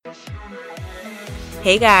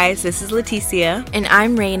Hey guys, this is Leticia. And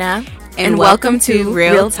I'm Raina. And welcome to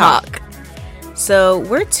Real Talk. So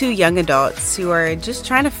we're two young adults who are just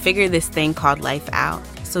trying to figure this thing called life out.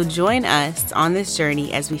 So join us on this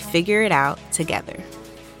journey as we figure it out together.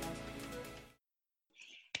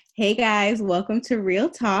 Hey guys, welcome to Real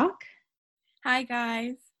Talk. Hi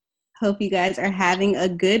guys. Hope you guys are having a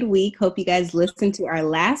good week. Hope you guys listened to our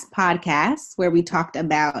last podcast where we talked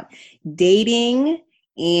about dating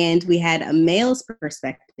and we had a male's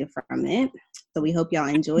perspective from it. So we hope y'all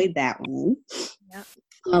enjoyed that one. Yep.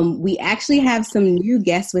 We actually have some new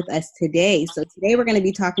guests with us today. So today we're going to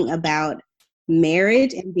be talking about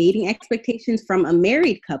marriage and dating expectations from a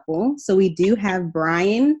married couple. So we do have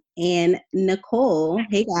Brian and Nicole.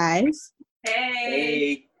 Hey guys.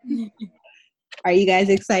 Hey. Are you guys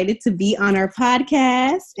excited to be on our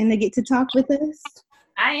podcast and to get to talk with us?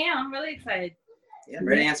 I am. I'm really excited. Yeah, I'm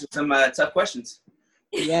ready to answer some tough questions.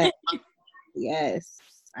 Yes. Yes.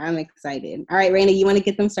 I'm excited. All right, Raina, you want to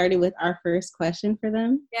get them started with our first question for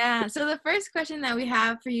them? Yeah. So the first question that we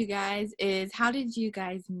have for you guys is, how did you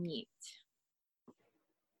guys meet?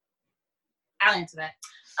 I'll answer that.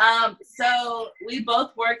 So we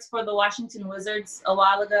both worked for the Washington Wizards a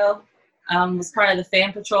while ago. Was part of the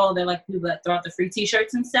fan patrol. They're like people that throw out the free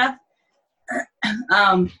T-shirts and stuff.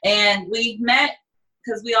 And we met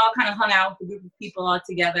because we all kind of hung out with a group of people all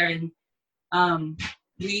together, and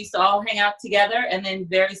we used to all hang out together. And then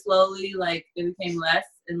very slowly, like it became less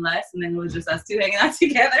and less, and then it was just us two hanging out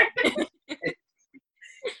together.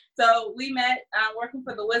 So we met working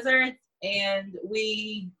for the Wizards, and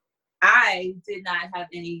I did not have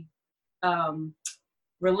any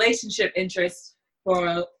relationship interest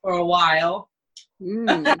for a while.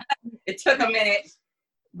 It took a minute,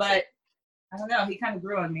 but I don't know, he kind of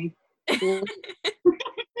grew on me.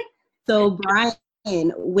 So Brian,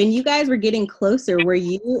 when you guys were getting closer, were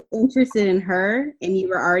you interested in her and you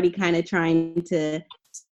were already kind of trying to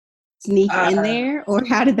sneak in there, or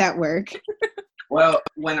how did that work? Well,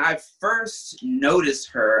 when I first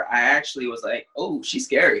noticed her, I actually was like, oh, she's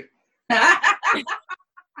scary.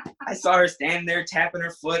 I saw her standing there tapping her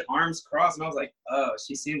foot, arms crossed, and I was like, oh,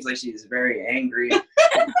 she seems like she's very angry. I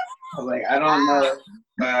was like, I don't know.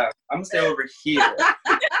 I'm going to stay over here.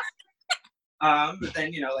 But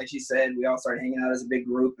then, like she said, we all started hanging out as a big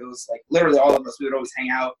group. It was like literally all of us. We would always hang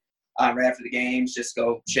out right after the games, just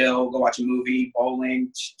go chill, go watch a movie,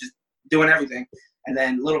 bowling, just doing everything. And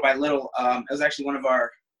then little by little, it was actually one of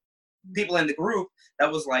our people in the group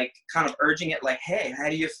that was like kind of urging it, like, hey, how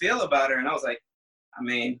do you feel about her? And I was like, I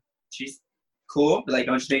mean, she's cool, but like,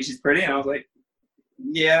 don't you think she's pretty? And I was like,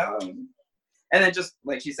 yeah. And then just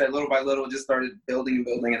like she said, little by little, just started building,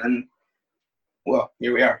 and then, well,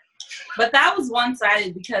 here we are. But that was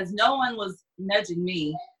one-sided because no one was nudging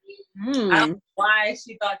me. I don't know why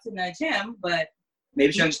she thought to nudge him, but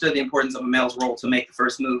maybe she understood the importance of a male's role to make the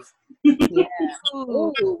first move. Yeah.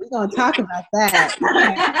 Ooh, we're gonna talk about that.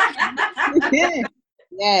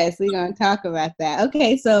 Yes, we're gonna talk about that.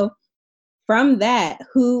 Okay, so from that,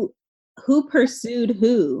 who pursued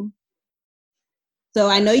who? So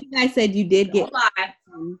I know you guys said you did get.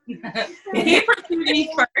 He pursued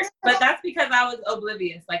me first, but that's because I was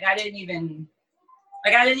oblivious. Like I didn't even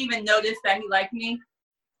notice that he liked me,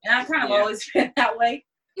 and I've kind of always been that way.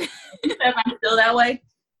 I'm still that way.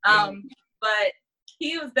 But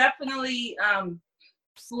he was definitely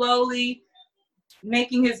slowly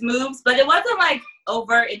making his moves, but it wasn't like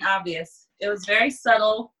overt and obvious. It was very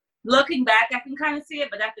subtle. Looking back, I can kind of see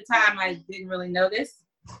it, but at the time, I didn't really notice.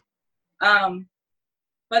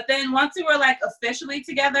 But then once we were like officially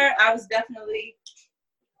together, I was definitely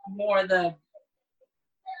more the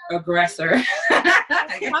aggressor.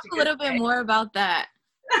 Talk a little bit more about that.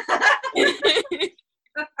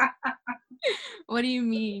 What do you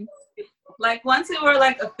mean? Like once we were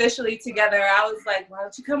like officially together, I was like, why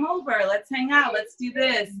don't you come over? Let's hang out. Let's do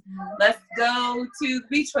this. Let's go to the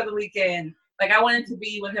beach for the weekend. Like I wanted to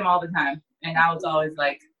be with him all the time. And I was always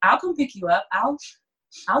like, I'll come pick you up. I'll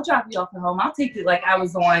drop you off at home. I'll take you. Like I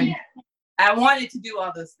wanted to do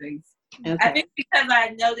all those things. Okay. I think because I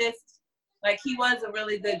noticed like he was a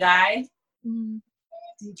really good guy.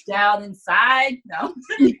 Deep down inside. No.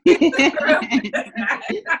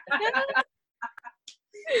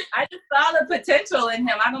 I just saw the potential in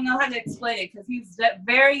him. I don't know how to explain it because he's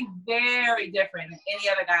very, very different than any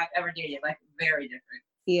other guy I've ever dated. Like very different.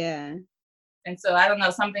 Yeah. And so I don't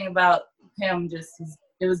know, something about him just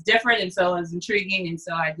it was different, and so it was intriguing, and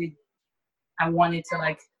so I wanted to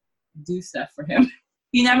like do stuff for him.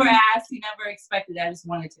 He never asked, he never expected. I just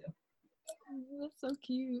wanted to. Oh, that's so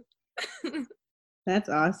cute. That's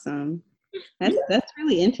awesome. That's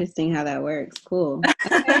really interesting how that works. Cool.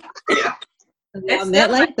 Okay. Yeah. And Y'all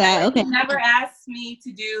met like that. Okay. He never asks me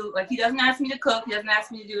to do, like, he doesn't ask me to cook. He doesn't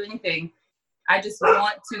ask me to do anything. I just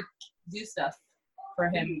want to do stuff for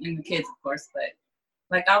him and the kids, of course. But,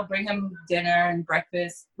 like, I'll bring him dinner and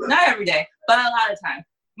breakfast. Not every day, but a lot of time.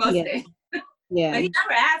 Most days. Yeah. But he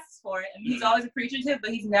never asks for it. I mean, he's always appreciative,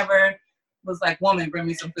 but he's never was like, woman, bring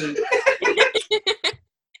me some food.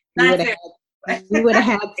 You would have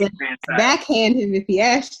had to backhand him if he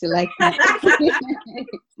asked you like that.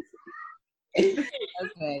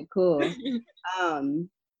 Okay, cool.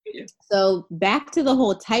 So back to the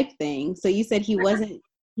whole type thing. So you said he wasn't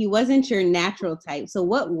your natural type. So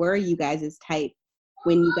what were you guys' type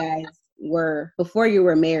when you guys were before you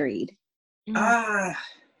were married?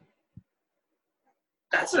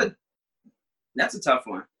 That's a tough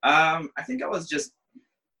one. I think I was just,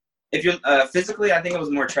 if you're physically, I think I was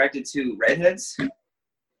more attracted to redheads.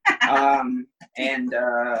 And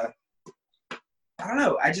I don't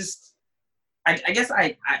know. I guess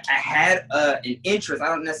I had an interest. I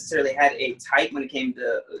don't necessarily had a type when it came to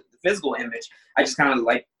the physical image. I just kind of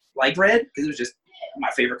liked red because it was just my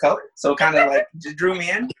favorite color. So it kind of like just drew me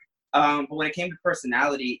in. But when it came to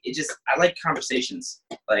personality, I like conversations.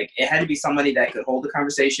 Like, it had to be somebody that could hold the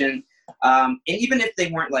conversation. And even if they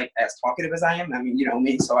weren't like as talkative as I am, I mean, you know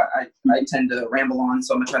me, so I tend to ramble on.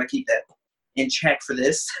 So I'm gonna try to keep that in check for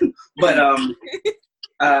this. But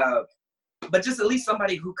just at least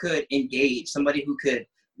somebody who could engage, somebody who could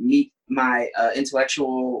meet my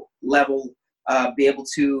intellectual level, be able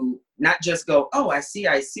to not just go, oh, I see,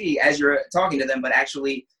 as you're talking to them, but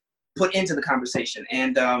actually put into the conversation.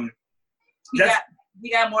 And he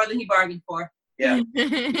got more than he bargained for. Yeah.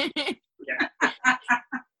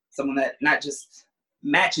 Someone that not just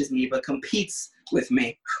matches me, but competes with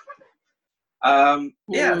me. So I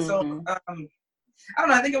don't know.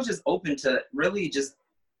 I think I was just open to really just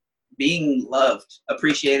being loved,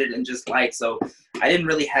 appreciated, and just liked. So I didn't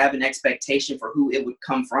really have an expectation for who it would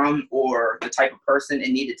come from or the type of person it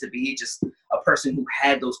needed to be. Just a person who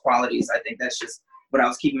had those qualities. I think that's just what I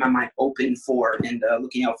was keeping my mind open for and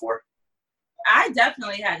looking out for. I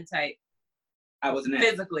definitely had a type. I wasn't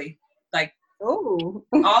physically. Like, oh,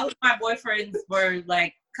 all of my boyfriends were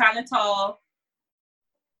like kind of tall,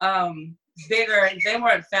 bigger. They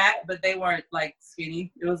weren't fat, but they weren't like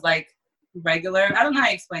skinny. It was like regular. I don't know how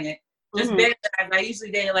to explain it. Just big. I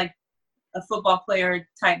usually dated like a football player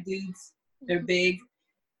type dudes. They're big,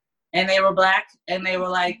 and they were black, and they were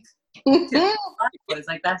like boys.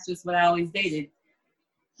 Like, that's just what I always dated.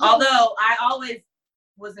 Although I always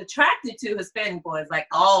was attracted to Hispanic boys, like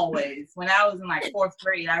always. When I was in like 4th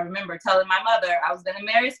grade, I remember telling my mother I was going to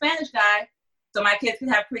marry a Spanish guy so my kids could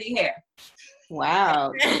have pretty hair.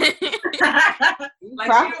 Wow. Like,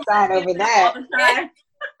 prophesied over that.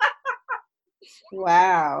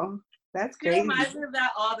 Wow. That's crazy. She reminds me of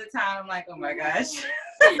that all the time. I'm like, oh my gosh.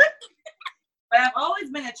 But I've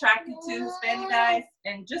always been attracted to Hispanic guys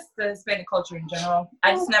and just the Hispanic culture in general.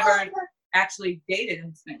 I just never actually dated a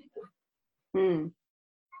Hispanic guy.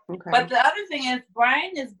 Okay. But the other thing is,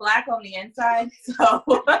 Brian is black on the inside, so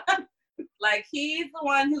like, he's the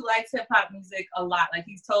one who likes hip hop music a lot. Like,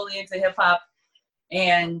 he's totally into hip hop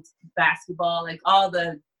and basketball, like all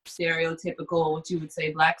the stereotypical, what you would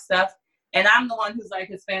say, black stuff. And I'm the one who's like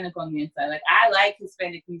Hispanic on the inside. Like, I like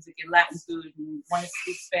Hispanic music and Latin food and want to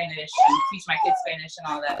speak Spanish and teach my kids Spanish and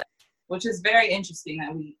all that, which is very interesting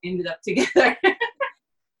that we ended up together.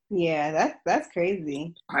 Yeah, that's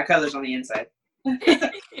crazy. My color's on the inside.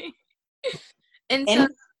 And so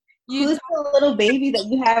who's the little baby that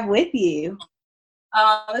you have with you?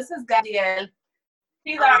 This is Gabriel.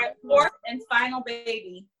 He's our 4th and final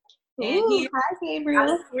baby. And Hi,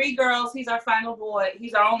 Gabriel. 3 girls. He's our final boy.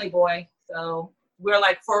 He's our only boy. So we're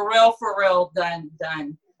like, for real, done.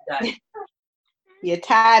 You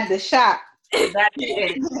tied the shop. That's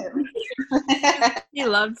it. he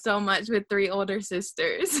loved so much with 3 older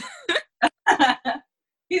sisters.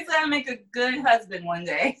 He's gonna make a good husband one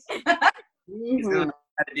day. He's gonna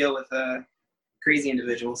have to deal with crazy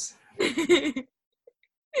individuals.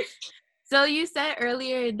 So you said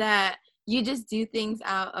earlier that you just do things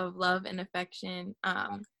out of love and affection.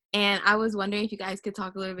 And I was wondering if you guys could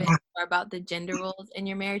talk a little bit more about the gender roles in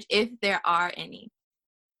your marriage, if there are any.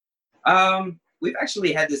 We've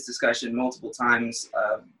actually had this discussion multiple times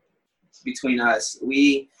between us.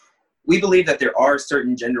 We believe that there are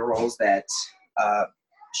certain gender roles that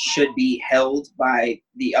should be held by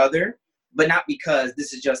the other, but not because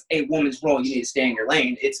this is just a woman's role, you need to stay in your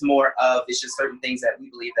lane. It's more of, it's just certain things that we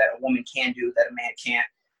believe that a woman can do that a man can't,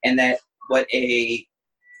 and that what a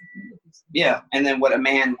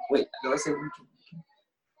man, wait, did I say?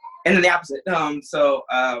 And then the opposite.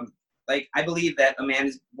 like, I believe that a man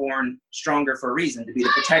is born stronger for a reason, to be the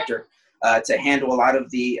protector, to handle a lot of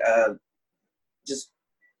the just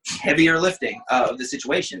heavier lifting of the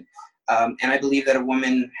situation. And I believe that a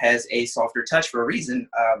woman has a softer touch for a reason.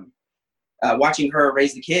 Watching her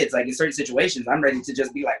raise the kids, like in certain situations, I'm ready to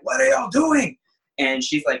just be like, what are y'all doing? And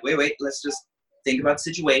she's like, wait, let's just think about the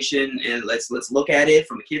situation and let's look at it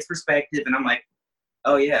from a kid's perspective. And I'm like,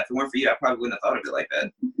 oh yeah, if it weren't for you, I probably wouldn't have thought of it like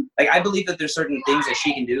that. Like, I believe that there's certain things that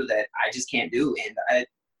she can do that I just can't do. And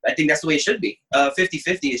I think that's the way it should be.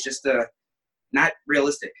 50-50 is just not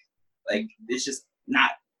realistic. Like, it's just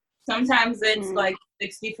not. Sometimes it's like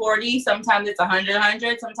 60-40. Sometimes it's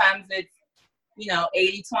 100-100. Sometimes it's, 80-20.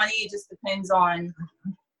 It just depends on.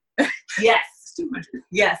 Yes.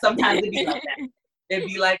 Yeah, sometimes it'd be like that. It'd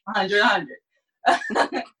be like 100-100.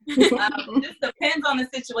 It just depends on the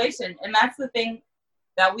situation. And that's the thing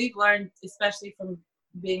that we've learned, especially from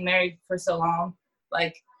being married for so long.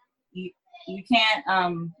 Like, you can't,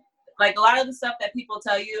 like, a lot of the stuff that people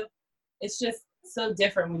tell you, it's just so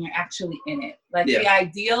different when you're actually in it. Like, the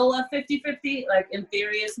ideal of 50-50, like, in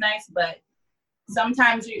theory is nice, but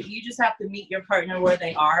sometimes you just have to meet your partner where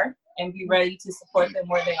they are and be ready to support them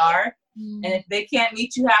where they are. And if they can't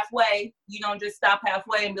meet you halfway, you don't just stop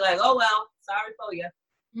halfway and be like, oh, well, sorry for you.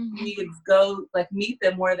 You need to go, like, meet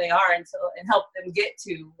them where they are and help them get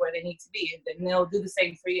to where they need to be. And they'll do the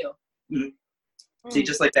same for you. See,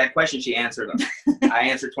 just like that question, she answered them. I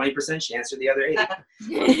answered 20%, she answered the other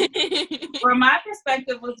 80%. From my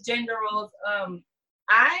perspective with gender roles,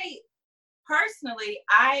 I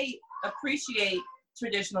appreciate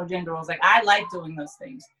traditional gender roles. Like, I like doing those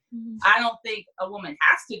things. I don't think a woman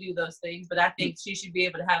has to do those things, but I think she should be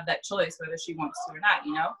able to have that choice whether she wants to or not,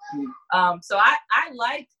 So I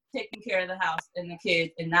like taking care of the house and the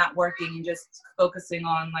kids and not working and just focusing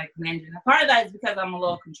on, like, managing. And part of that is because I'm a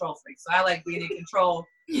little control freak. So I like being in control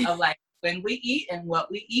of, like, when we eat and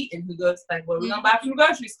what we eat and who goes, like, what are we going to buy from the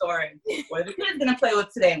grocery store and what are the kids going to play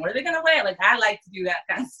with today and what are they going to wear? Like, I like to do that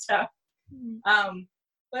kind of stuff.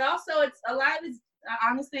 But also it's a lot of this,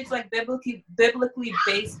 honestly, it's like biblically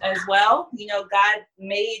based as well. God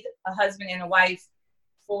made a husband and a wife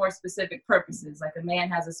for specific purposes. Like, a man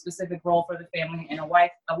has a specific role for the family and a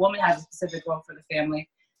woman has a specific role for the family.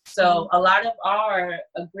 So a lot of our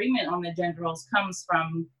agreement on the gender roles comes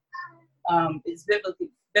from, is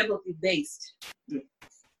biblically based.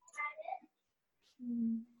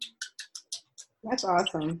 That's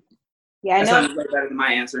awesome. Yeah, I that know. sounds way better than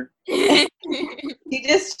my answer. She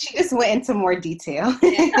just went into more detail.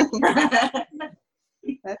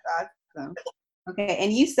 That's awesome. Okay,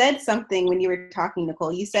 and you said something when you were talking,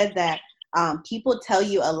 Nicole. You said that people tell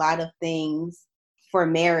you a lot of things for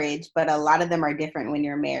marriage, but a lot of them are different when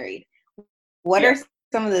you're married. What are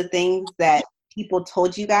some of the things that people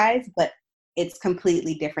told you guys, but it's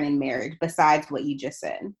completely different in marriage besides what you just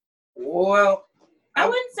said? Well, I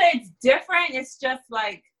wouldn't say it's different. It's just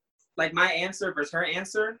like my answer versus her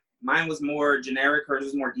answer. Mine was more generic. Hers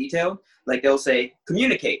was more detailed. Like, they'll say,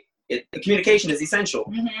 communicate. Communication is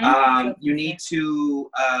essential. You need to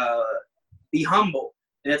be humble.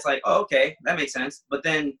 And it's like, oh, okay, that makes sense. But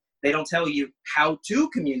then they don't tell you how to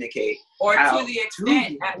communicate. Or to the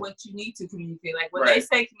extent at which you need to communicate. Like, when they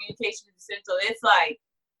say communication is essential, it's like,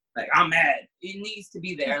 I'm mad. It needs to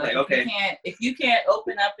be there. Like, okay. If you can't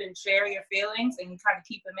open up and share your feelings and kind of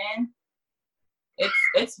keep them in,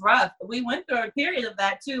 it's rough. We went through a period of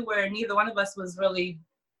that too, where neither one of us was really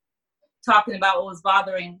talking about what was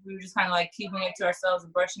bothering. We were just kind of like keeping it to ourselves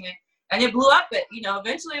and brushing it. And it blew up.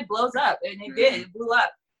 Eventually it blows up, and it did. It blew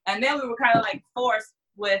up. And then we were kind of like forced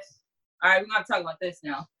with, all right, we're going to talk about this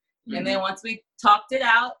now. And then once we talked it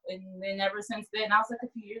out, and then ever since then, that was like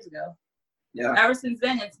a few years ago. Yeah. Ever since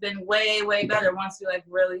then, it's been way, way better once you, like,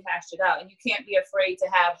 really hashed it out. And you can't be afraid to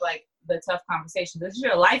have, like, the tough conversations. This is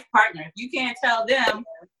your life partner. If you can't tell them,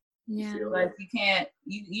 like, you can't,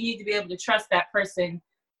 you need to be able to trust that person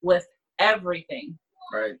with everything.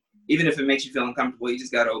 Right. Even if it makes you feel uncomfortable, you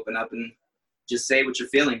just got to open up and just say what you're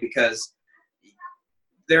feeling, because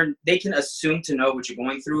they can assume to know what you're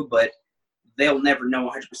going through, but they'll never know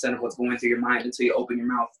 100% of what's going through your mind until you open your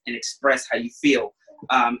mouth and express how you feel.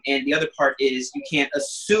 And the other part is, you can't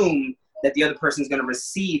assume that the other person's going to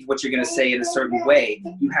receive what you're going to say in a certain way.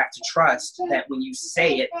 You have to trust that when you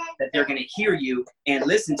say it, that they're going to hear you and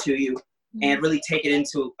listen to you and really take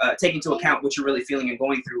into account what you're really feeling and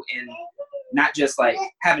going through, and not just like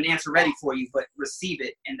have an answer ready for you, but receive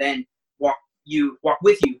it and then walk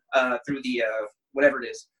with you through the whatever it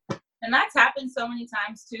is. And that's happened so many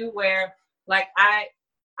times too, where, like,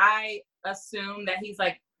 I assume that he's,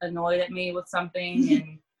 like, annoyed at me with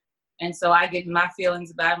something, and so I get my feelings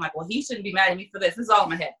about it. I'm like, well, he shouldn't be mad at me for this. This is all in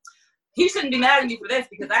my head. he shouldn't be mad at me for this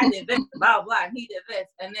because I did this, blah, blah, and he did this.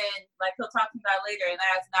 And then, like, he'll talk to me about it later, and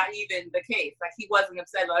that's not even the case. Like, he wasn't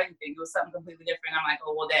upset about anything. It was something completely different. I'm like,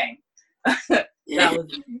 oh, well, dang. that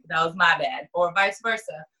was my bad. Or vice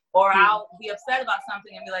versa. Or I'll be upset about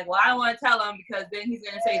something and be like, well, I don't want to tell him because then he's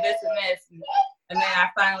going to say this and this. And then I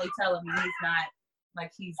finally tell him, and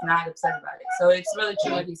he's not upset about it. So it's really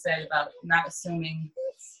true what he said about not assuming.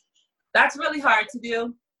 That's really hard to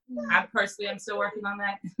do. I personally am still working on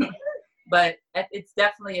that. But it's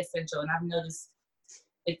definitely essential. And I've noticed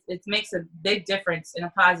it makes a big difference in a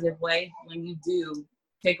positive way when you do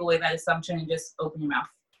take away that assumption and just open your mouth.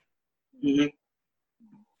 Mm-hmm.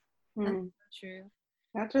 That's true.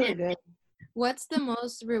 That's really good. What's the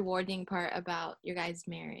most rewarding part about your guys'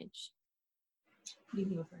 marriage? You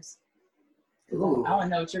can go first. Ooh. I want to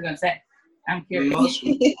know what you're going to say. I'm curious.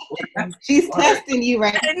 She's testing you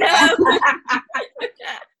right now.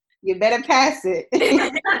 You better pass it.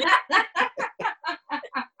 That's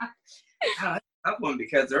a tough one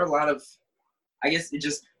because there are a lot of, I guess it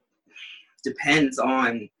just depends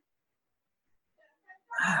on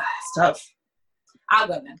stuff. I'll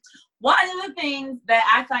go then. One of the things that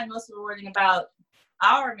I find most rewarding about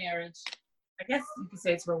our marriage, I guess you could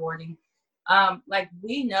say it's rewarding. Like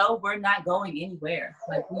we know we're not going anywhere.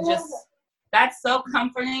 Like that's so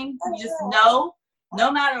comforting. You just know,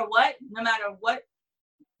 no matter what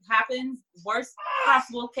happens, worst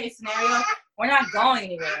possible case scenario, we're not going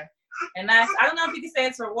anywhere. And I don't know if you can say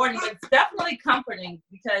it's rewarding, but it's definitely comforting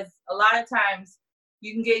because a lot of times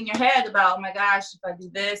you can get in your head about, oh my gosh, if I do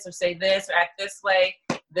this or say this or act this way,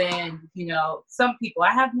 then, some people,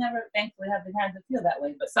 thankfully haven't had to feel that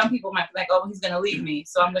way, but some people might be like, oh, he's going to leave me,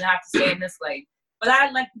 so I'm going to have to stay in this lane. But I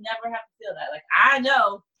never have to feel that. Like, I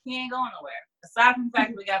know he ain't going nowhere. Aside from the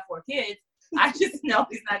fact that we got 4 kids, I just know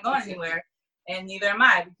he's not going anywhere. And neither am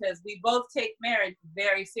I, because we both take marriage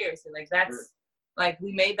very seriously. Like, that's, like,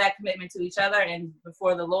 we made that commitment to each other and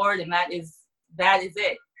before the Lord, and that is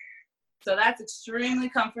it. So that's extremely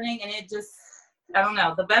comforting, and it just, I don't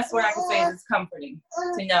know, the best word I can say is it's comforting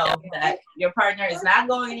to know that your partner is not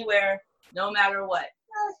going anywhere no matter what.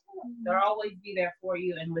 They'll always be there for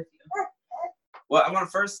you and with you. Well, I want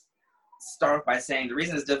to first start by saying the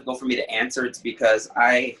reason it's difficult for me to answer it's because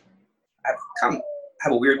I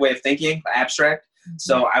have a weird way of thinking, abstract. Mm-hmm.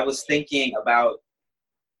 So I was thinking about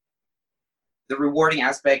the rewarding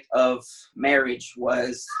aspect of marriage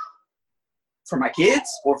was for my kids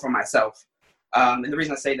or for myself. And the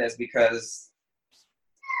reason I say that is because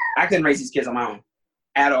I couldn't raise these kids on my own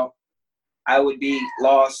at all. I would be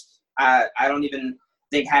lost. I don't even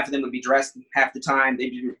think half of them would be dressed half the time. They'd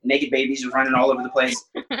be naked babies just running all over the place.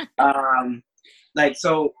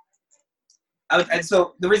 So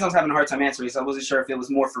the reason I was having a hard time answering is I wasn't sure if it was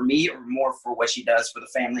more for me or more for what she does for the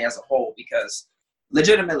family as a whole, because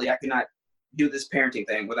legitimately I could not do this parenting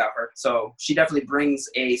thing without her. So she definitely brings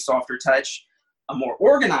a softer touch, a more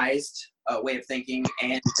organized way of thinking,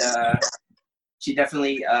 and she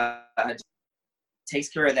definitely takes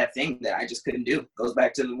care of that thing that I just couldn't do. Goes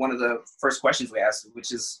back to one of the first questions we asked,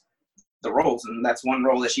 which is the roles, and that's one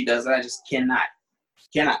role that she does that I just cannot.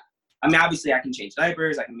 I mean, obviously I can change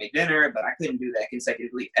diapers, I can make dinner, but I couldn't do that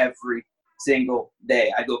consecutively every single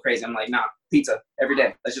day. I'd go crazy. I'm like, nah, pizza every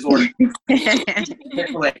day. Let's just order.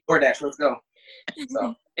 DoorDash, let's go.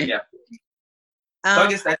 So, yeah. So I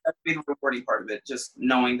guess that's the rewarding part of it, just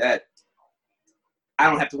knowing that I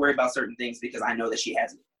don't have to worry about certain things because I know that she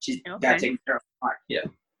has it. She's got to take care of her heart. Yeah.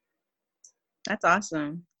 That's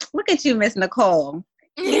awesome. Look at you, Miss Nicole.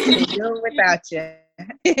 Do without you.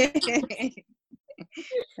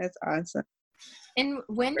 That's awesome. And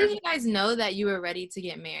when did you guys know that you were ready to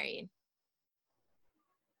get married?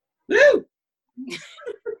 Woo!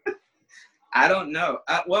 I don't know.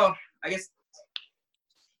 Well, I guess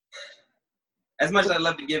as much as I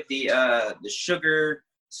love to give the sugar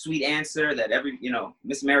sweet answer that every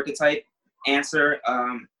Miss America type answer,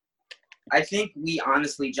 I think we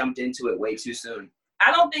honestly jumped into it way too soon.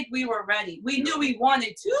 I don't think we were ready. We knew we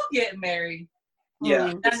wanted to get married.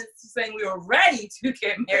 Yeah. That's saying we were ready to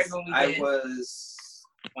get married when we did. I was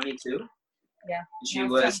 22. Yeah. She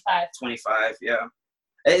was 25. Yeah.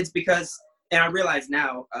 It's because, and I realize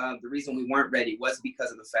now, the reason we weren't ready was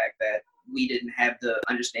because of the fact that we didn't have the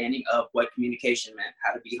understanding of what communication meant,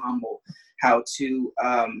 how to be humble, how to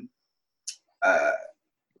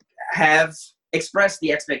express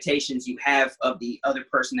the expectations you have of the other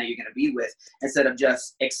person that you're going to be with, instead of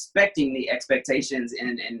just expecting the expectations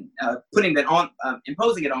and putting that on,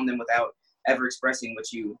 imposing it on them without ever expressing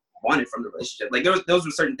what you wanted from the relationship. Like those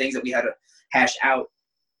were certain things that we had to hash out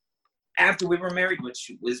after we were married,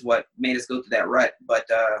 which was what made us go through that rut. But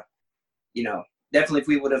definitely if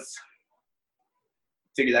we would have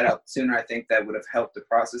figured that out sooner, I think that would have helped the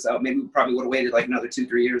process out. Maybe we probably would have waited like another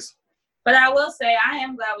 2-3 years. But I will say I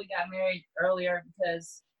am glad we got married earlier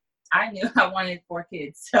because I knew I wanted 4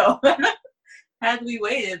 kids. So had we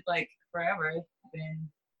waited like forever, then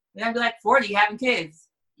I'd be like 40 having kids.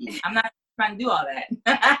 I'm not trying to do all that.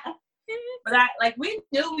 But we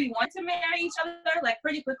knew we wanted to marry each other like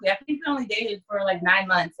pretty quickly. I think we only dated for like 9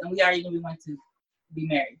 months and we already knew we wanted to be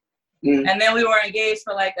married. Mm-hmm. And then we were engaged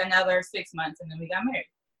for like another 6 months and then we got married.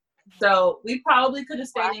 So we probably could have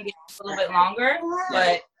stayed engaged a little bit longer,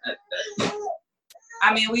 but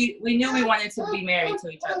I mean, we knew we wanted to be married to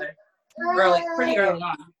each other pretty early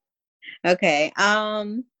on. Okay.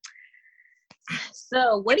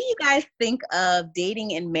 So what do you guys think of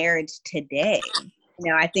dating and marriage today?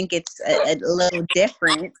 You know, I think it's a little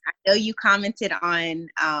different. I know you commented on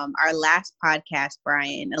our last podcast,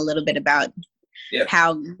 Brian, a little bit about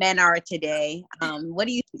how men are today. What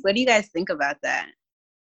do you guys think about that?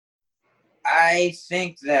 I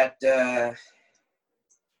think that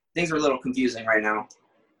things are a little confusing right now.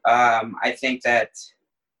 I think that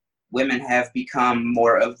women have become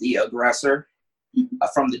more of the aggressor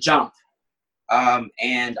from the jump.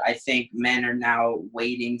 And I think men are now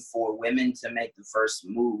waiting for women to make the first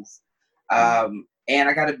move. And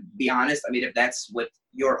I got to be honest, I mean, if that's what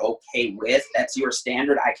you're okay with, that's your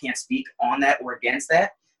standard. I can't speak on that or against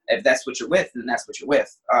that. If that's what you're with, then that's what you're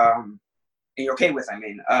with. And you're okay with, I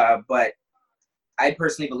mean. But I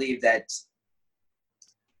personally believe that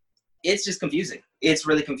it's just confusing. It's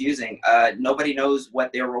really confusing. Nobody knows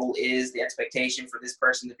what their role is, the expectation for this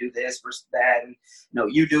person to do this versus that. And no,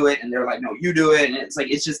 you do it. And they're like, no, you do it. And it's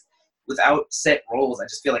like, it's just without set roles. I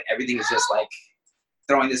just feel like everything is just like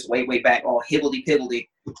throwing this way back, all hibbledy-pibbledy.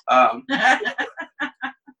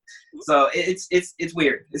 So it's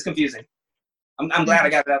weird. It's confusing. I'm glad I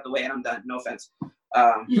got it out of the way and I'm done. No offense.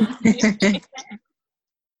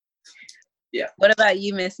 Yeah. What about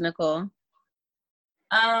you, Miss Nicole?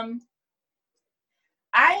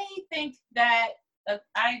 I think that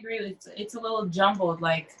I agree with it's a little jumbled,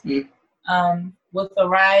 like with the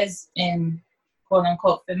rise in quote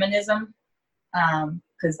unquote feminism,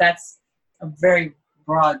 because that's a very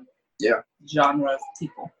broad genre of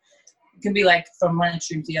people. It can be like from one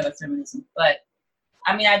extreme to the other feminism, but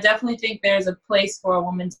I mean, I definitely think there's a place for a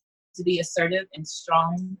woman to be assertive and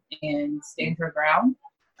strong and stand her ground.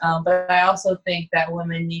 But I also think that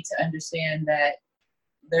women need to understand that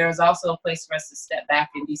there's also a place for us to step back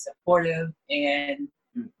and be supportive and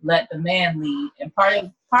let the man lead. And part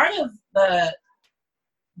of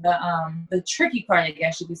the tricky part, I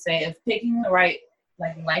guess you could say, of picking the right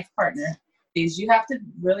life partner is you have to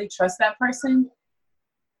really trust that person.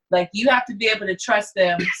 Like you have to be able to trust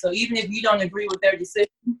them. So even if you don't agree with their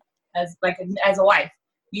decision as a wife,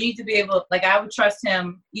 you need to be able, I would trust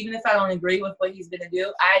him, even if I don't agree with what he's going to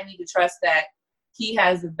do, I need to trust that he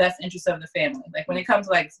has the best interest of the family. Like when it comes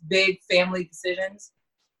to big family decisions,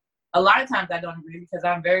 a lot of times I don't agree because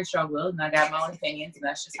I'm very strong-willed and I got my own opinions and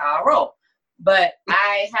that's just how I roll. But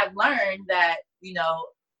I have learned that,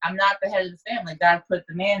 I'm not the head of the family. God put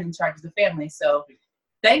the man in charge of the family. So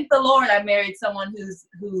thank the Lord I married someone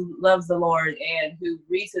who loves the Lord and who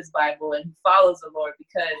reads his Bible and who follows the Lord,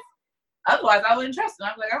 because otherwise I wouldn't trust him.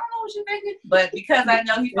 I'm like, I don't know what you're thinking. But because I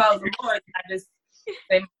know he follows the Lord, I just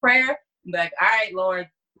say my prayer. I'm like, all right, Lord,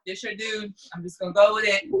 this your dude. I'm just going to go with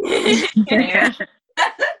it. And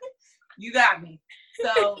you got me.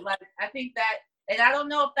 So, I think that, and I don't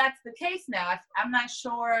know if that's the case now. I'm not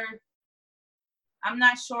sure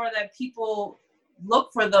that people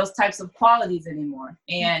look for those types of qualities anymore.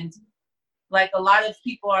 And a lot of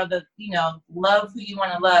people are love who you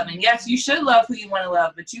want to love. And yes, you should love who you want to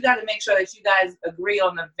love, but you got to make sure that you guys agree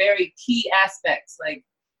on the very key aspects.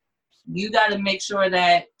 You got to make sure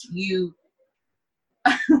that you.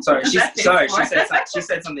 Sorry, she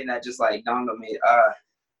said something that just dawned on me.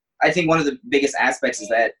 I think one of the biggest aspects is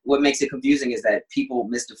that what makes it confusing is that people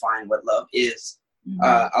misdefine what love is.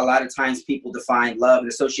 Mm-hmm. A lot of times people define love and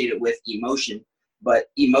associate it with emotion, but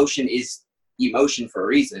emotion is emotion for a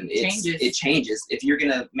reason. It changes. If you're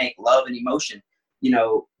gonna make love and emotion,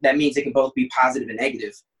 that means it can both be positive and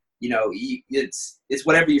negative. It's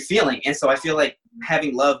whatever you're feeling. And so I feel like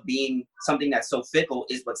having love being something that's so fickle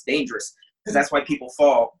is what's dangerous, because that's why people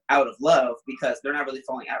fall out of love, because they're not really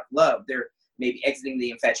falling out of love. They're maybe exiting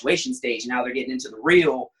the infatuation stage. Now they're getting into the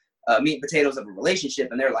real meat and potatoes of a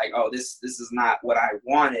relationship, and they're like, oh, this is not what I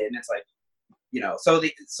wanted. And it's like, so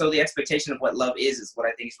the expectation of what love is what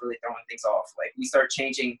I think is really throwing things off. We start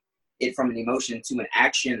changing it from an emotion to an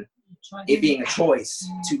action, it being a choice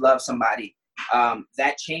to love somebody.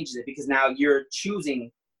 That changes it, because now you're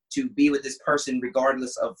choosing to be with this person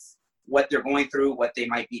regardless of what they're going through, what they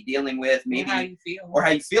might be dealing with, maybe, or how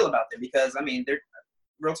you feel about them. Because I mean,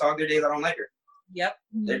 real talk, there are days I don't like her. Yep.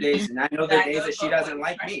 There are days, and I know there are days that she doesn't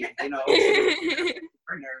like me. You know,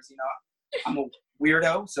 her nerves. You know, I'm a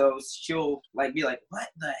weirdo, so she'll like be like, "What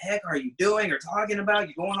the heck are you doing or talking about?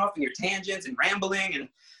 You're going off in your tangents and rambling."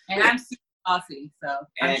 And I'm super bossy, so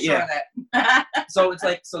I'm sure that. So it's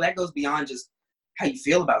like, so that goes beyond just how you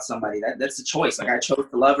feel about somebody. That's a choice. Like I chose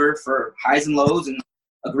to love her for highs and lows and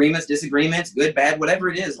agreements, disagreements, good, bad, whatever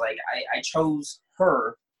it is. Like I chose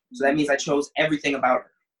her, so that means I chose everything about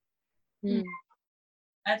her.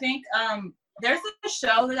 I think there's a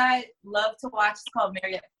show that I love to watch. It's called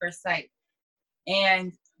Married at First Sight,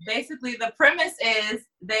 and basically the premise is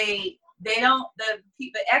the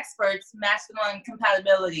experts match them on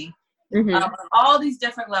compatibility. All these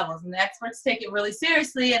different levels, and the experts take it really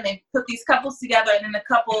seriously, and they put these couples together, and then the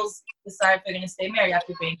couples decide if they're going to stay married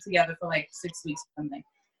after being together for like 6 weeks or something.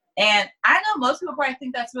 And I know most people probably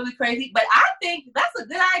think that's really crazy, but I think that's a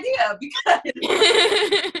good idea because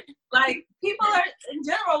like people are in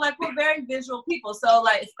general, like we're very visual people. So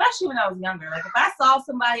like, especially when I was younger, like if I saw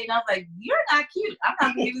somebody and I was like, "You're not cute. I'm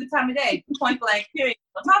not going to give you the time of day." Point blank, period.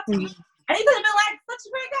 Don't talk to me. And he could have been like, "Such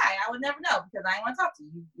a great guy." I would never know because I didn't want to talk to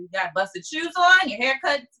you. You got busted shoes on, your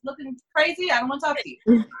haircut looking crazy. I don't want to talk to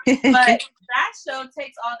you. But that show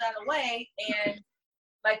takes all that away, and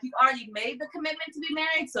like you've already made the commitment to be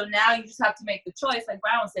married, so now you just have to make the choice. Like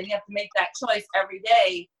Brown was saying, you have to make that choice every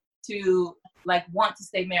day to like want to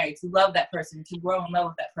stay married, to love that person, to grow in love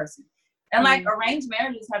with that person. And like arranged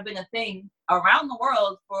marriages have been a thing around the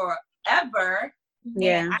world forever.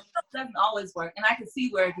 Yeah, I know it doesn't always work, and I can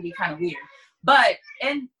see where it can be kind of weird. But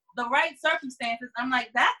in the right circumstances, I'm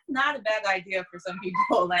like, that's not a bad idea for some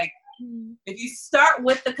people. Like, if you start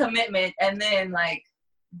with the commitment and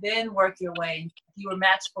then work your way, you were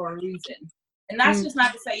matched for a reason. And that's just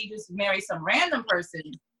not to say you just marry some random person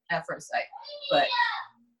at first sight, but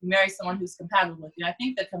you marry someone who's compatible with you. I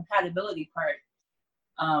think the compatibility part,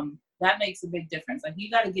 that makes a big difference. Like,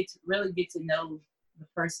 you got to really get to know the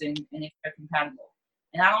person and if they're compatible.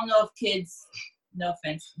 And I don't know if kids, no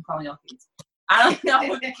offense, I'm calling y'all kids. I don't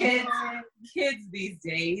know if kids these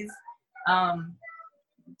days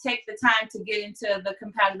take the time to get into the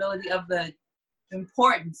compatibility of the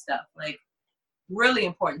important stuff, like really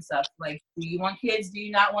important stuff. Like, do you want kids? Do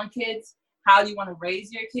you not want kids? How do you want to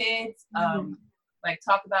raise your kids? Like,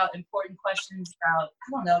 talk about important questions about,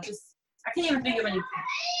 I don't know, just, I can't even think of any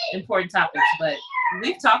important topics, but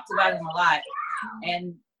we've talked about them a lot.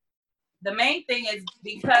 And the main thing is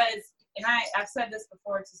because, and I've said this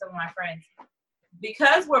before to some of my friends,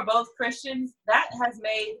 because we're both Christians, that has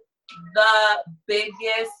made the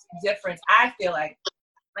biggest difference. I feel like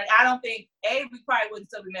I don't think, A, we probably wouldn't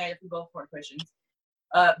still be married if we both weren't Christians.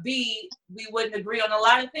 B, we wouldn't agree on a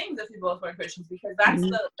lot of things if we both weren't Christians, because that is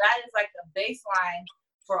like the baseline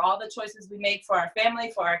for all the choices we make for our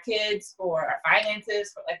family, for our kids, for our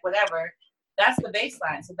finances, for like whatever. That's the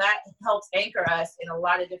baseline. So that helps anchor us in a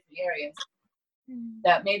lot of different areas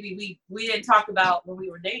that maybe we didn't talk about when we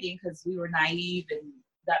were dating because we were naive and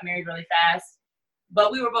got married really fast.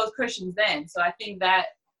 But we were both Christians then. So I think that,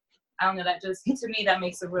 I don't know, that just, to me, that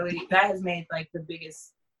has made like the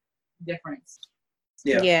biggest difference.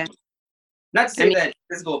 Yeah. Not to say that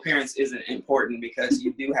physical appearance isn't important, because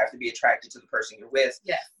you do have to be attracted to the person you're with.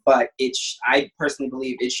 Yeah. But I personally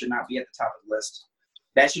believe it should not be at the top of the list.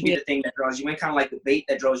 That should be the thing that draws you in, kind of like the bait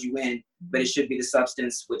that draws you in, but it should be the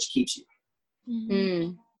substance which keeps you.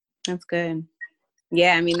 That's good.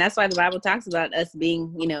 Yeah, I mean, that's why the Bible talks about us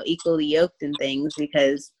being, equally yoked in things,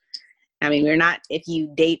 because, I mean, we're not, if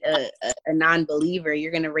you date a non-believer,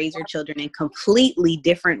 you're going to raise your children in completely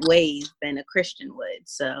different ways than a Christian would.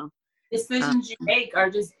 So decisions you make are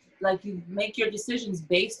just like, you make your decisions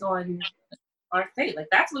based on our faith. Like,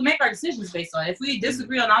 that's what we make our decisions based on. If we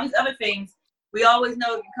disagree on all these other things, we always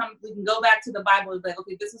know we can go back to the Bible and be like,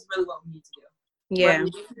 okay, this is really what we need to do. Yeah.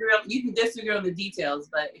 You can disagree on the details,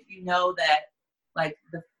 but if you know that, like,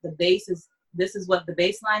 the base is, this is what the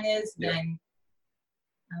baseline is, then,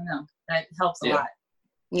 I don't know, that helps a lot.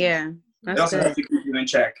 Yeah. It also helps to keep you in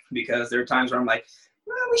check, because there are times where I'm like,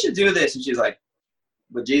 well, we should do this. And she's like,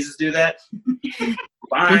 would Jesus do that?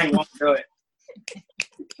 Fine, won't do it.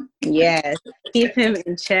 Yes, keep him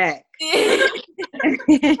in check.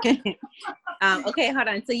 Okay, hold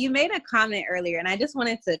on. So you made a comment earlier, and I just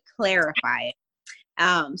wanted to clarify it.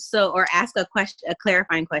 Or ask a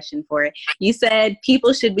clarifying question for it. You said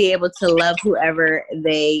people should be able to love whoever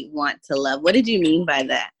they want to love. What did you mean by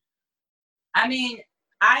that? I mean,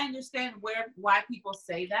 I understand why people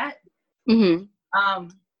say that.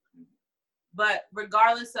 But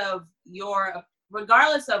regardless of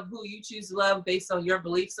regardless of who you choose to love based on your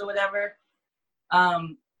beliefs or whatever,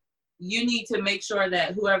 you need to make sure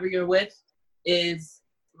that whoever you're with is,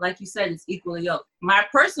 like you said, is equally yoked. My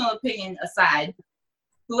personal opinion aside,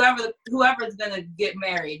 whoever is going to get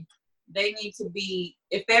married, they need to be,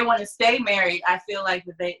 if they want to stay married, I feel like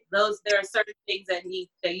that there are certain things that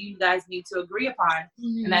you guys need to agree upon,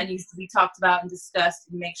 and that needs to be talked about and discussed,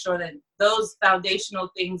 and make sure that those foundational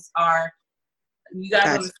things are, you guys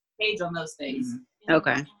are on the same page on those things.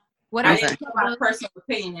 Okay. What I are didn't put my personal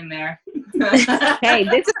opinion in there. Hey,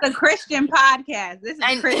 this is a Christian podcast. This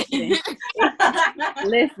is Christian.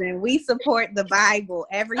 Listen, we support the Bible,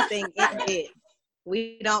 everything in it.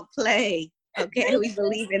 We don't play. Okay, we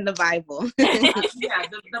believe in the Bible. Yeah,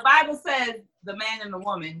 the Bible says the man and the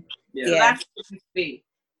woman. Yeah. So that's what it should be.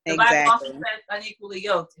 The Exactly. Bible also says unequally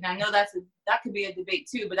yoked, and I know that could be a debate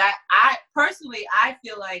too. But I personally, I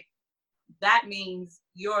feel like that means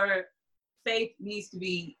your faith needs to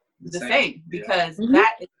be the same, because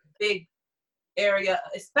that is a big area,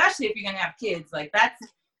 especially if you're gonna have kids. Like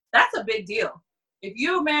that's a big deal. If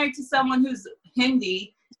you're married to someone who's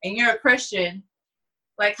Hindi and you're a Christian,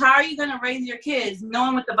 like, how are you gonna raise your kids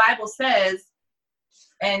knowing what the Bible says,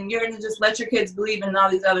 and you're gonna just let your kids believe in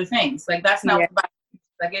all these other things? Like, that's not what the Bible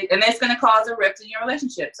says. And it's gonna cause a rift in your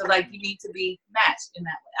relationship. So like, you need to be matched in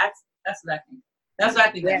that way. That's what I think. That's what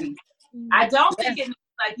I think that means. I don't think it means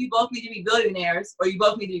like you both need to be billionaires, or you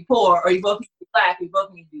both need to be poor, or you both need to be black, or you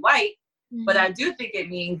both need to be white. But I do think it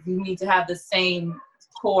means you need to have the same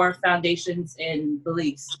core foundations and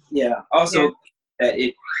beliefs. Yeah. Also, that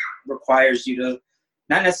it requires you to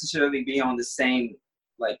not necessarily be on the same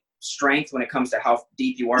like strength when it comes to how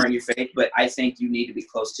deep you are in your faith, but I think you need to be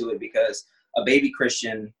close to it, because a baby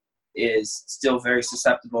Christian is still very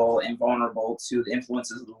susceptible and vulnerable to the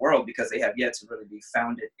influences of the world, because they have yet to really be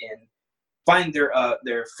founded in find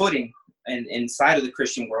their footing and inside of the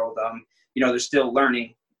Christian world. They're still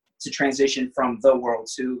learning to transition from the world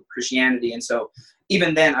to Christianity. And so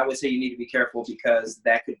even then, I would say you need to be careful, because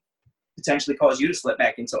that could potentially cause you to slip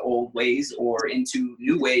back into old ways or into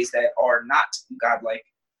new ways that are not God-like,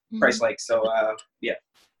 Christ-like. So, yeah.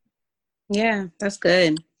 Yeah, that's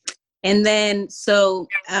good. And then, so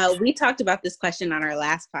we talked about this question on our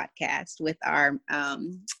last podcast with our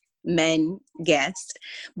men guests,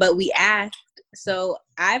 but we asked, so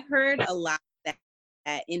I've heard a lot that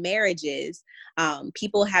in marriages,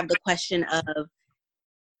 people have the question of,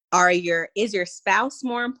 is your spouse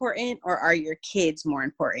more important, or are your kids more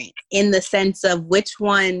important, in the sense of which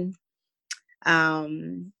one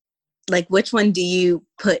do you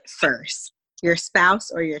put first, your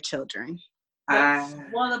spouse or your children?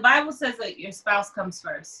 Well, the Bible says that your spouse comes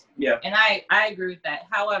first. Yeah. And I agree with that.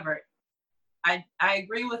 However, I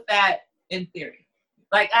agree with that in theory.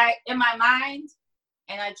 Like, in my mind,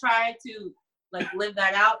 and I try to like live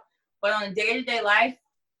that out, but on a day-to-day life,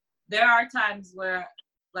 there are times where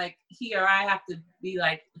like he or I have to be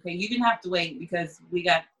like, okay, you're gonna have to wait, because we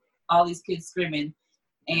got all these kids screaming,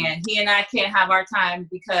 and he and I can't have our time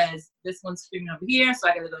because this one's screaming over here, so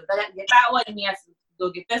I gotta go get that one, and he has to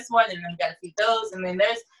go get this one, and then we gotta feed those. And then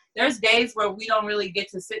there's days where we don't really get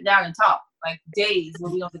to sit down and talk, like days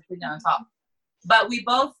where we don't get to sit down and talk. But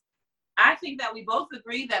I think that we both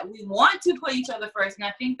agree that we want to put each other first, and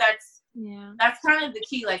I think that's kind of the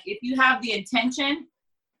key. Like, if you have the intention,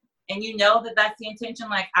 and you know that that's the intention,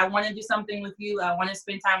 like, I want to do something with you, I want to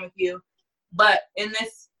spend time with you, but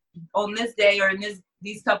on this day or in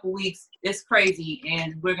these couple weeks, it's crazy,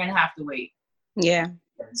 and we're gonna have to wait. Yeah.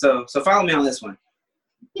 So follow me on this one.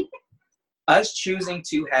 Us choosing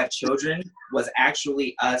to have children was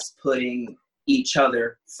actually us putting each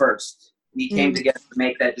other first. We came together to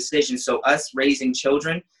make that decision. So us raising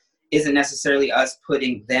children isn't necessarily us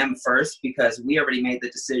putting them first, because we already made the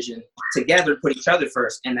decision together to put each other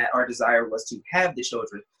first, and that our desire was to have the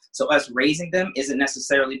children. So us raising them isn't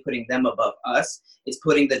necessarily putting them above us. It's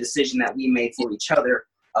putting the decision that we made for each other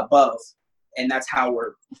above, and that's how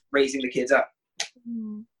we're raising the kids up.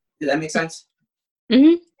 Did that make sense?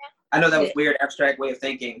 Mm-hmm. I know that was weird, abstract way of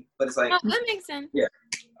thinking, but it's like, that makes sense. Yeah.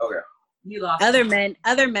 Okay. You lost. Other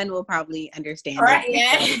men will probably understand. Right.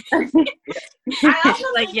 Yeah. I also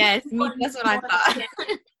like, yes, that's what I thought.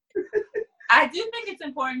 I do think it's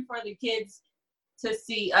important for the kids to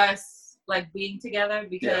see us like being together,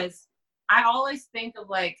 because I always think of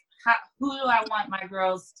like, who do I want my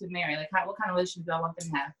girls to marry? Like, what kind of relationship do I want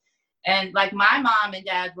them to have? And like, my mom and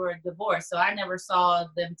dad were divorced, so I never saw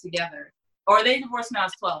them together. Or they divorced when I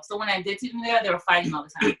was 12. So when I did see them together, they were fighting all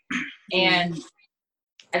the time.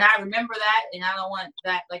 And I remember that, and I don't want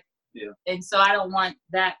that, like, and so I don't want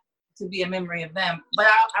that to be a memory of them. But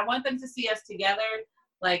I want them to see us together,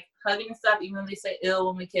 like hugging and stuff, even though they say ill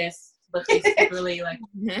when we kiss, but they secretly like.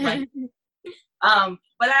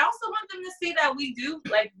 But I also want them to see that we do,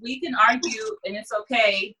 like, we can argue and it's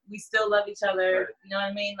okay. We still love each other. You know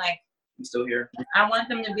what I mean? Like, I'm still here. I want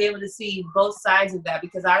them to be able to see both sides of that,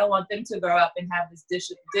 because I don't want them to grow up and have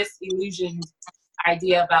this disillusioned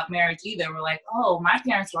idea about marriage either. We're like, oh, my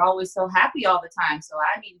parents were always so happy all the time, so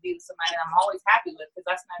I need to be with somebody that I'm always happy with, because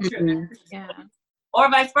that's not true. Yeah.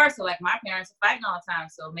 Or vice versa. Like, my parents are fighting all the time,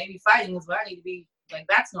 so maybe fighting is what I need to be. Like,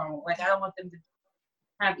 that's normal. Like, I don't want them to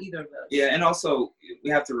have either of those. Yeah, and also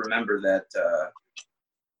we have to remember that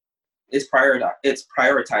it's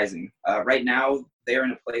prioritizing. Right now, they're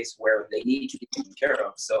in a place where they need to be taken care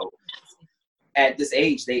of. So at this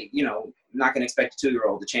age, they, not going to expect a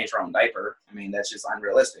 2-year-old to change her own diaper. I mean, that's just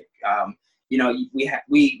unrealistic.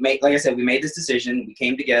 We made, like I said, we made this decision. We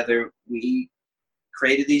came together. We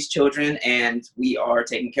created these children, and we are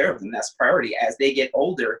taking care of them. That's priority. As they get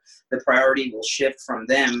older, the priority will shift from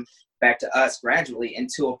them back to us gradually,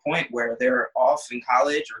 into a point where they're off in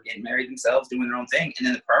college or getting married themselves, doing their own thing, and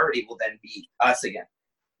then the priority will then be us again.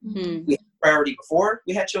 Mm-hmm. We had priority before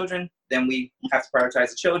we had children, then we have to prioritize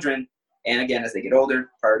the children, and again, as they get older,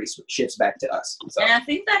 priority shifts back to us. So. And I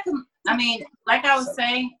think that like I was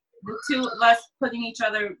saying, the two of us putting each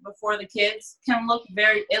other before the kids looks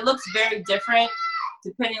very different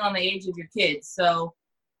depending on the age of your kids. So,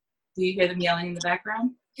 do you hear them yelling in the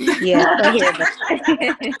background? Yeah, I hear them.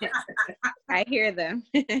 I hear them.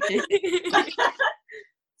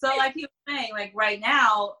 So like he was saying, like right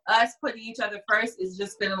now, us putting each other first is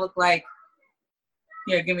just going to look like,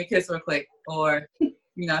 here, give me a kiss real quick. Or,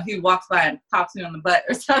 he walks by and pops me on the butt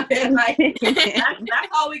or something. Like,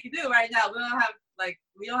 that's all we can do right now. We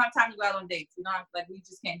don't have time to go out on dates. We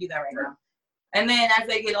just can't do that right now. And then as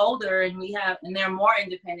they get older and they're more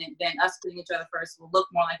independent, then us putting each other first will look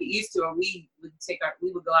more like it used to, or we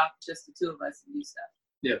would go out just the two of us and do stuff.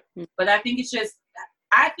 Yeah. But I think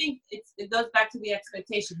it goes back to the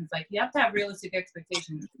expectations. Like, you have to have realistic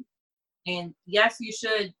expectations. And yes, you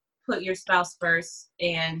should put your spouse first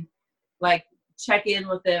and like check in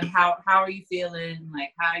with them. How are you feeling?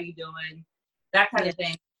 Like, how are you doing? That kind of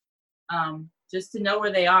thing. Just to know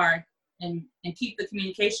where they are and keep the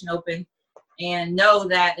communication open. And know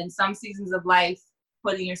that in some seasons of life,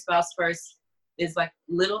 putting your spouse first is like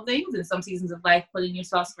little things. And some seasons of life, putting your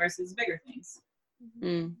spouse first is bigger things.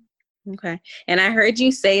 Mm-hmm. Okay. And I heard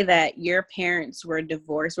you say that your parents were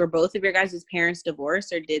divorced. Were both of your guys' parents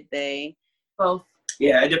divorced, or did they? Both.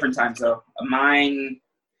 Yeah, at different times though. Mine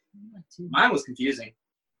was confusing.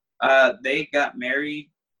 They got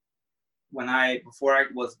married before I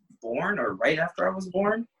was born, or right after I was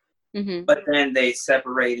born. Mm-hmm. But then they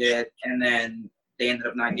separated, and then they ended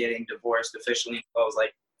up not getting divorced officially until I was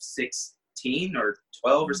like 16 or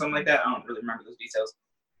 12 or something like that. I don't really remember those details.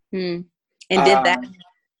 And did that?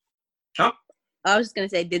 Huh? I was just gonna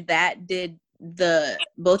say, did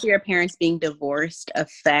both of your parents being divorced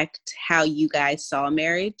affect how you guys saw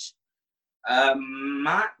marriage? I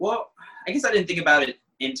guess I didn't think about it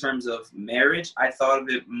in terms of marriage. I thought of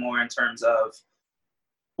it more in terms of,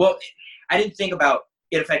 I didn't think about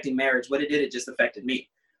it affecting marriage. What it did, it just affected me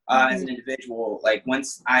as an individual. Like,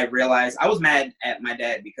 once I realized, I was mad at my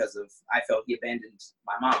dad because I felt he abandoned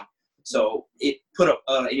my mom. So it put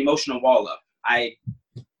an emotional wall up. I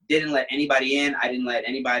didn't let anybody in. I didn't let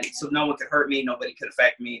anybody, so no one could hurt me. Nobody could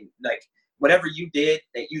affect me. Like, whatever you did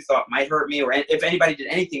that you thought might hurt me, or if anybody did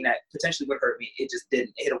anything that potentially would hurt me, it just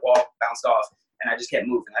didn't. It hit a wall, bounced off, and I just kept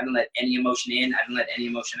moving. I didn't let any emotion in. I didn't let any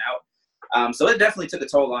emotion out. So it definitely took a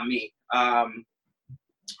toll on me.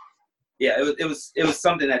 It was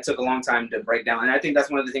something that took a long time to break down. And I think that's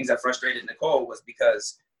one of the things that frustrated Nicole, was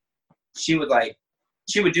because she would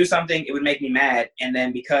do something, it would make me mad. And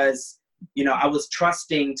then because, I was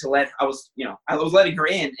trusting I was letting her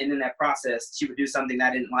in. And in that process, she would do something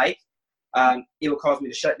that I didn't like. It would cause me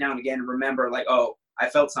to shut down again and remember, like, oh, I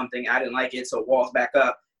felt something, I didn't like it. So it walls back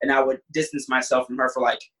up, and I would distance myself from her for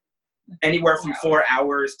like anywhere from 4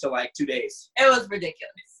 hours to like 2 days. It was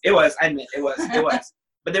ridiculous. It was, I admit, it was.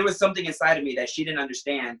 But there was something inside of me that she didn't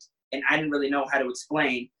understand, and I didn't really know how to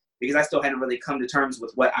explain, because I still hadn't really come to terms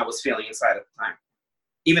with what I was feeling inside at the time.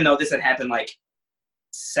 Even though this had happened like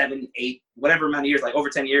 7, 8, whatever amount of years, like over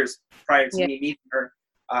 10 years prior to me meeting her,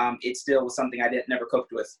 it still was something I never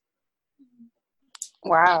coped with.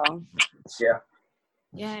 Wow. Yeah.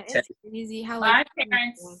 Yeah, it's crazy how my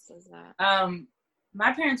parents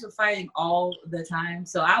were fighting all the time,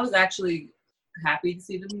 so I was actually happy to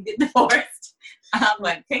see them get divorced. I'm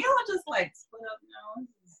like, can y'all just like split up now?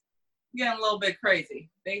 This is getting a little bit crazy.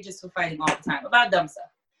 They just were fighting all the time about dumb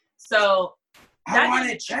stuff. So I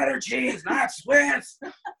wanted cheddar cheese, not Swiss.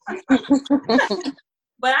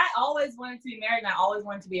 But I always wanted to be married, and I always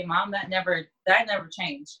wanted to be a mom. That never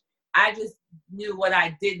changed. I just knew what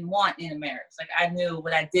I didn't want in a marriage. Like, I knew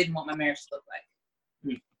what I didn't want my marriage to look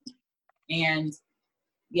like. And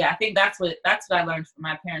yeah, I think that's what I learned from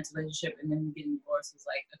my parents' relationship, and then getting divorced was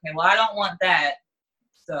like, okay, well, I don't want that,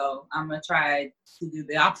 so I'm gonna try to do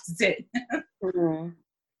the opposite.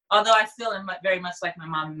 Although I still am very much like my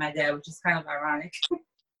mom and my dad, which is kind of ironic.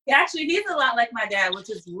 Actually, he's a lot like my dad, which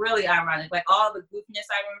is really ironic. Like, all the goofiness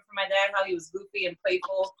I remember from my dad, how he was goofy and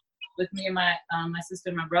playful with me and my sister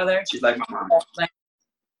and my brother. She's like my mom.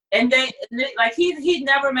 And he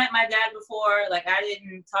never met my dad before. Like, I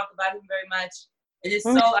didn't talk about him very much. It is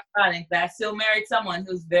so ironic that I still married someone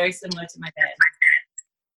who's very similar to my dad.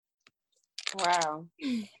 Wow.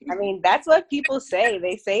 I mean, that's what people say.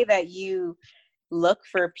 They say that you look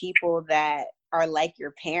for people that are like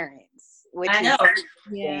your parents. Which I know.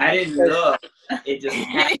 I didn't look. It just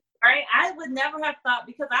happened. Right? I would never have thought,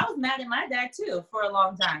 because I was mad at my dad too for a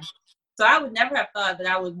long time. So I would never have thought that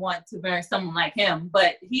I would want to marry someone like him.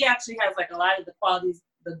 But he actually has like a lot of the qualities,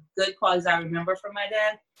 the good qualities I remember from my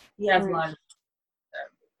dad. He has a lot of,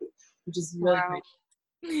 which is really great.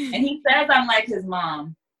 And he says I'm like his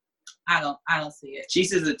mom. I don't see it. She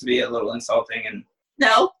says it to be a little insulting, and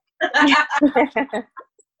no.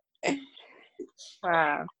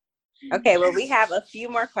 Wow. Okay, well, we have a few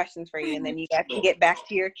more questions for you, and then you guys can get back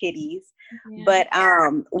to your kitties. Yeah. But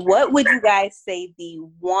what would you guys say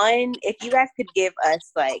if you guys could give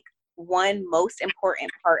us like one most important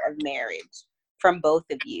part of marriage from both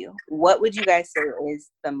of you, what would you guys say is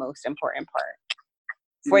the most important part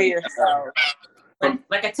for yourself?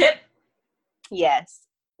 Like a tip? Yes.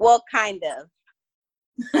 Well, kind of.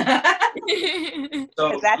 So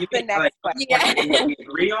that's the next question. What we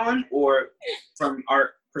agree on, or from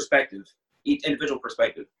our perspective, each individual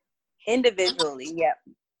perspective? Individually, yep.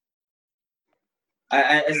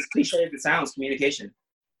 As cliche as it sounds, communication.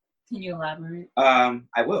 Can you elaborate?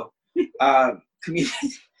 I will.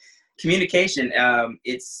 Communication,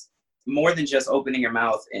 it's more than just opening your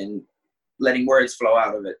mouth and letting words flow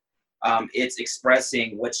out of it. It's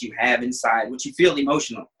expressing what you have inside, what you feel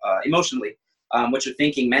emotionally, what you're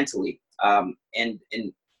thinking mentally. And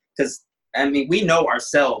because, I mean, we know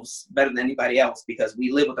ourselves better than anybody else because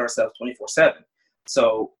we live with ourselves 24/7.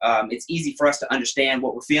 So it's easy for us to understand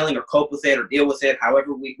what we're feeling or cope with it or deal with it,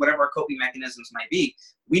 whatever our coping mechanisms might be.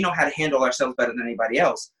 We know how to handle ourselves better than anybody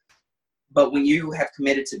else. But when you have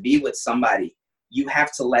committed to be with somebody, you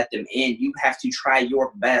have to let them in. You have to try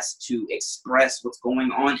your best to express what's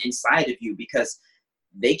going on inside of you, because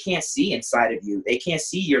they can't see inside of you. They can't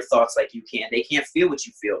see your thoughts like you can. They can't feel what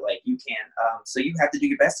you feel like you can. So you have to do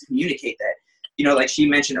your best to communicate that. You know, like she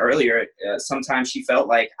mentioned earlier, sometimes she felt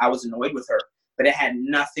like I was annoyed with her, but it had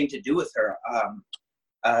nothing to do with her.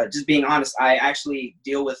 Just being honest, I actually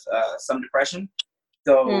deal with some depression.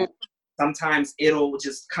 So sometimes it'll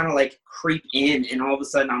just kind of like creep in, and all of a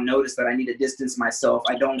sudden I'll notice that I need to distance myself.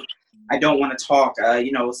 I don't want to talk.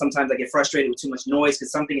 You know, sometimes I get frustrated with too much noise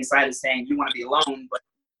because something inside is saying you want to be alone, but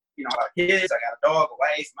you know, I got kids, I got a dog, a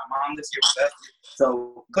wife, my mom lives here with us.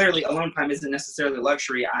 So clearly alone time isn't necessarily a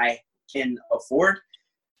luxury I can afford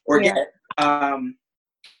or get. And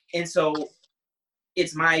so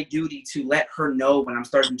it's my duty to let her know when I'm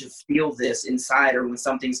starting to feel this inside, or when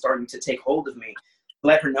something's starting to take hold of me.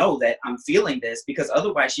 Let her know that I'm feeling this, because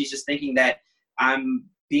otherwise she's just thinking that I'm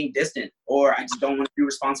being distant, or I just don't want to do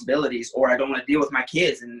responsibilities, or I don't want to deal with my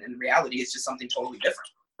kids. And in reality, it's just something totally different.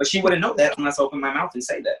 But she wouldn't know that unless I open my mouth and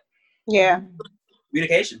say that. Yeah.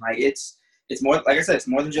 Communication, like it's more, like I said, it's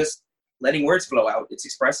more than just letting words flow out. It's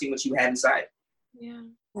expressing what you have inside. Yeah.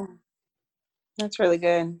 That's really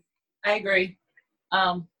good. I agree.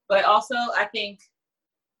 But also I think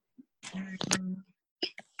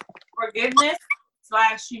forgiveness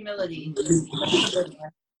 / humility.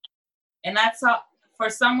 And that's for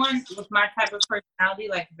someone with my type of personality,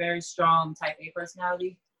 like very strong type A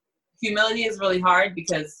personality, humility is really hard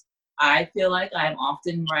because I feel like I'm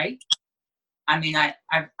often right. I mean, I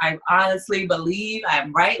honestly believe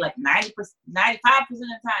I'm right like 95% of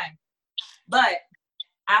the time. But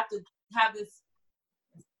I have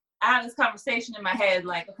this conversation in my head,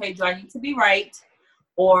 like, okay, do I need to be right,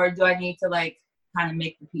 or do I need to like kind of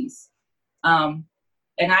make the peace?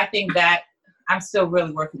 And I think that I'm still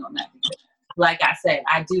really working on that. Like I said,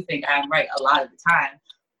 I do think I'm right a lot of the time.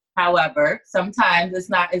 However, sometimes it's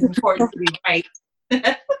not as important to be right.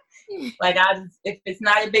 Like if it's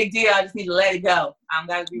not a big deal, I just need to let it go. I'm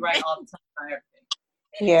gotta be right all the time on everything.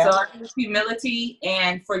 Yeah. So I think humility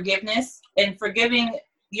and forgiveness, and forgiving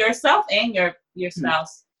yourself and your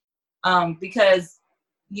spouse. Because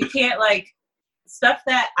you can't, like, stuff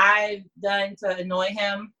that I've done to annoy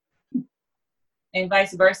him and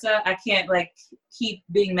vice versa, I can't, like, keep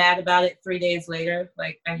being mad about it 3 days later.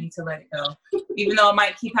 Like, I need to let it go. Even though it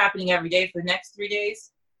might keep happening every day for the next 3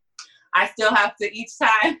 days, I still have to each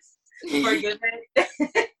time forgive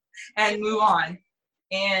it and move on.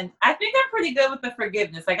 And I think I'm pretty good with the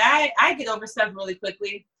forgiveness. Like, I get over stuff really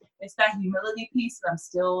quickly. It's that humility piece that I'm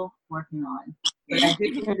still working on. But I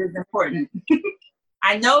do think it is important.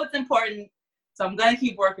 I know it's important, so I'm going to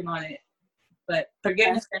keep working on it. But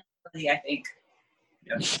forgiveness and humility, I think.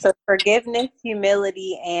 Yeah. So forgiveness,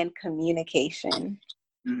 humility, and communication.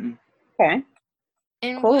 Mm-hmm. Okay.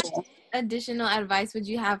 And cool. What additional advice would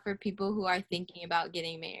you have for people who are thinking about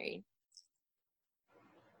getting married?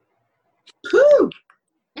 Whew.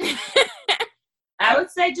 I would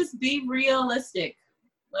say just be realistic.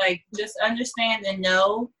 Like, just understand and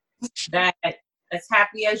know that as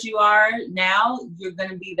happy as you are now, you're going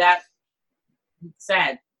to be that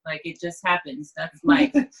sad. Like, it just happens. That's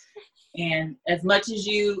life. And as much as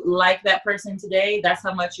you like that person today, that's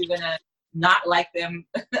how much you're going to not like them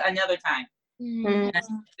another time. Mm-hmm. And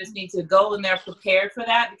you just need to go in there prepared for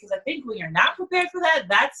that, because I think when you're not prepared for that,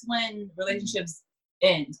 that's when relationships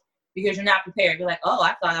end, because you're not prepared. You're like, oh,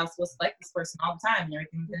 I thought I was supposed to like this person all the time and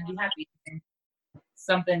everything's going to be happy. And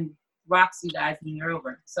something rocks you guys and you're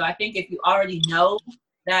over. So I think if you already know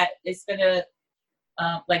that it's going to,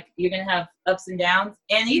 like, you're going to have ups and downs,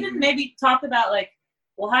 and even maybe talk about, like,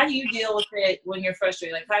 well, how do you deal with it when you're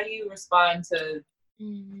frustrated? Like, how do you respond to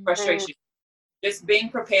frustration? Just being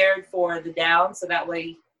prepared for the down, so that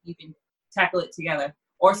way you can tackle it together,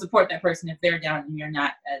 or support that person if they're down and you're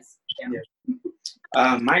not as down.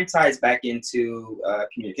 Yeah. Mine ties back into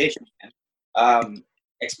communication.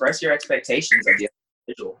 Express your expectations of the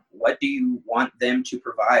individual. What do you want them to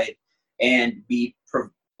provide and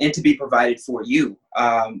to be provided for you,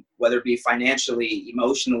 whether it be financially,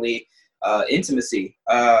 emotionally, intimacy.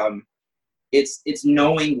 It's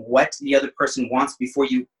knowing what the other person wants before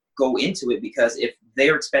you go into it, because if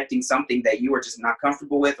they're expecting something that you are just not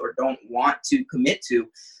comfortable with or don't want to commit to,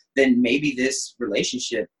 then maybe this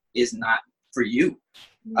relationship is not for you.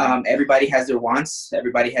 Everybody has their wants,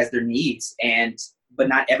 everybody has their needs, but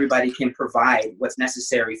not everybody can provide what's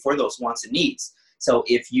necessary for those wants and needs. So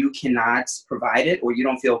if you cannot provide it, or you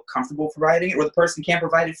don't feel comfortable providing it, or the person can't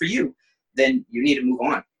provide it for you, then you need to move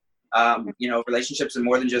on. Relationships are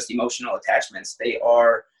more than just emotional attachments. They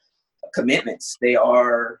are commitments. They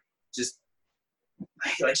are just,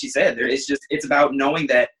 like she said, it's about knowing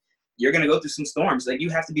that you're going to go through some storms. Like, you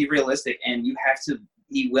have to be realistic, and you have to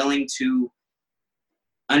be willing to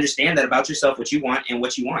understand that about yourself, what you want and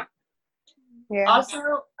what you want. Yeah.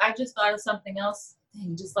 Also, I just thought of something else.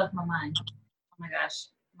 Dang, just left my mind. Oh my gosh.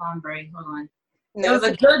 Long break. Hold on. No, it was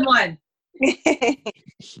a good one.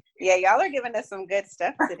 Yeah, y'all are giving us some good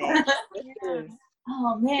stuff today.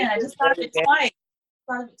 Oh man, I just thought of it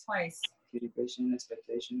twice. Communication and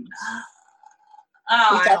expectations.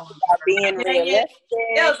 Oh, I about being realistic.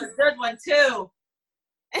 It was a good one too.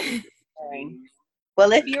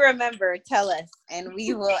 Well, if you remember, tell us, and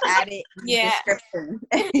we will add it in the description.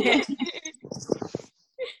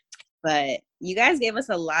 But you guys gave us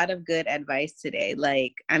a lot of good advice today.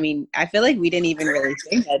 Like, I mean, I feel like we didn't even really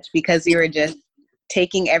say much because we were just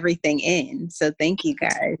taking everything in. So thank you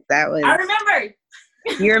guys. I remembered.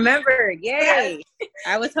 You remembered. Yay. Yes.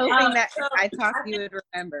 I was hoping that I talked you would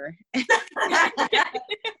remember. I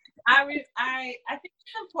think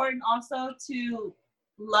it's important also to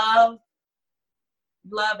love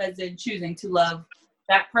as in choosing to love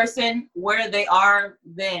that person where they are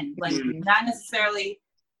then. Like, not necessarily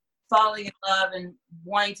falling in love and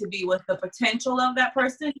wanting to be with the potential of that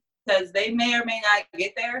person, because they may or may not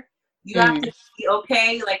get there. You have to be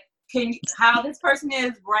okay. Like, how this person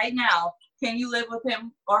is right now, can you live with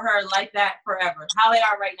him or her like that forever? How they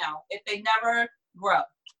are right now. If they never grow,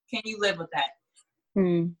 can you live with that?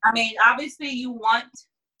 I mean, obviously you want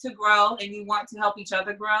to grow and you want to help each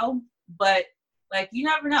other grow, but like, you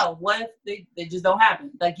never know. What if they just don't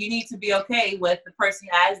happen? Like, you need to be okay with the person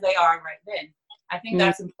as they are right then. I think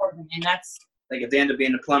that's important, and that's like, if they end up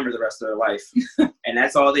being a plumber the rest of their life, and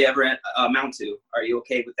that's all they ever amount to, are you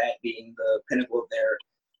okay with that being the pinnacle of their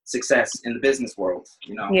success in the business world?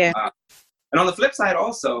 Yeah. And on the flip side,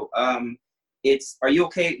 also, are you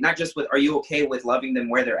okay? Not just are you okay with loving them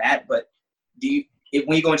where they're at, but when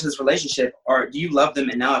you go into this relationship, do you love them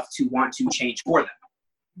enough to want to change for them?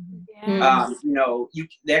 Yeah.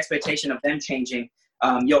 The expectation of them changing.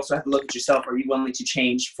 You also have to look at yourself. Are you willing to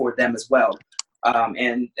change for them as well?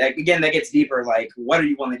 And again, that gets deeper. Like, what are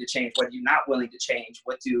you willing to change? What are you not willing to change?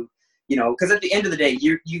 What do you know, because at the end of the day,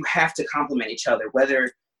 you have to complement each other,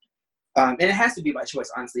 whether and it has to be by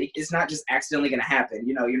choice, honestly. It's not just accidentally going to happen.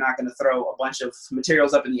 You know, you're not going to throw a bunch of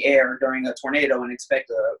materials up in the air during a tornado and expect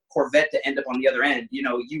a Corvette to end up on the other end. You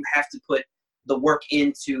know, you have to put the work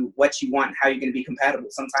into what you want and how you're going to be compatible.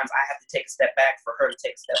 Sometimes I have to take a step back for her to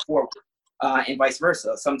take a step forward, and vice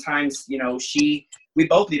versa. Sometimes, you know, we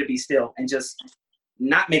both need to be still and just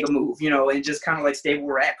not make a move, you know, and just kind of like stay where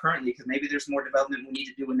we're at currently, because maybe there's more development we need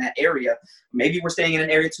to do in that area. Maybe we're staying in an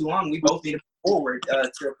area too long. We both need to move forward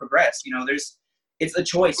to progress. You know, it's a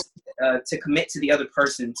choice to commit to the other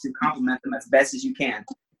person, to complement them as best as you can.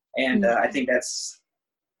 And I think that's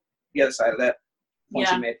the other side of that point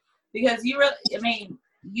you made. Because you really, I mean,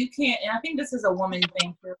 you can't, and I think this is a woman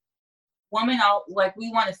thing for women. Like, we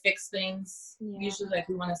want to fix things. Usually, like,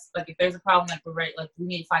 we want to, like, if there's a problem, like, we're ready, like, we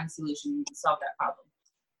need to find a solution. We need to solve that problem.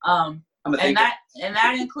 And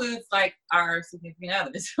that includes, like, our significant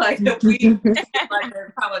others. Like, if we, like,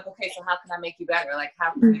 they're probably like, okay, so how can I make you better? Like,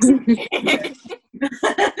 how can you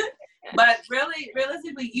But really,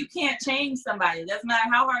 realistically, you can't change somebody. It doesn't matter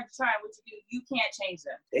how hard you try, what you do, you can't change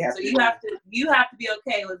them. So you have to be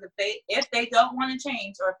okay with if they don't want to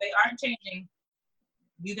change, or if they aren't changing,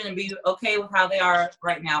 you're gonna be okay with how they are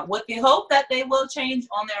right now. What they hope that they will change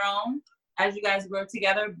on their own as you guys grow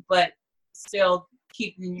together, but still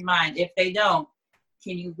keep in your mind, if they don't,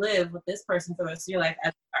 can you live with this person for the rest of your life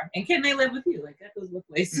as they are? And can they live with you? Like, that goes both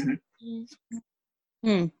ways.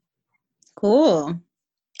 Cool.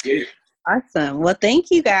 Yeah. Awesome. Well, thank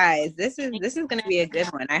you guys. This is going to be a good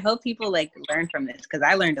one. I hope people like learn from this, because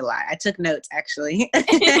I learned a lot. I took notes, actually.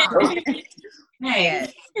 Hey,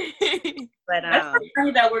 but that's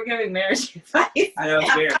funny that we're giving marriage advice. I know,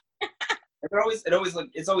 it's weird.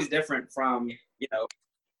 It's always different from, you know,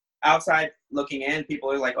 outside looking in.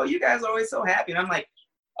 People are like, "Oh, you guys are always so happy," and I'm like,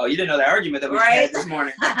 "Oh, you didn't know that argument that we had this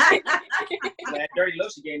morning." That dirty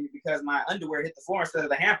look she gave me because my underwear hit the floor instead of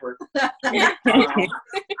the hamper.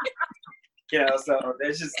 You know, so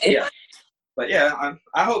there's just But yeah,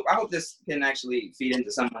 I hope this can actually feed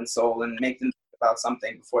into someone's soul and make them think about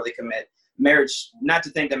something before they commit. Marriage, not to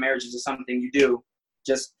think that marriage is just something you do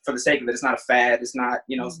just for the sake of it. It's not a fad. It's not,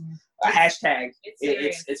 you know, a hashtag.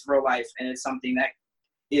 It's real life, and it's something that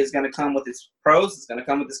is going to come with its pros. It's going to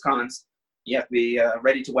come with its cons. You have to be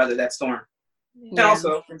ready to weather that storm. And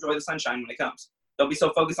also enjoy the sunshine when it comes. Don't be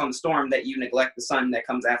so focused on the storm that you neglect the sun that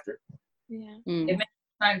comes after. Yeah. It makes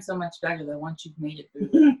the sun so much better than once you've made it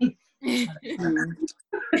through.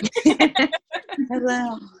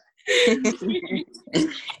 Hello.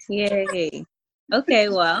 Yay. Okay,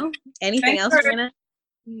 well, anything else, Rena?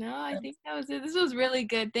 No, I think that was it. This was really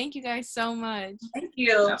good. Thank you guys so much. Thank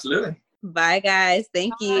you. Absolutely. Bye, guys.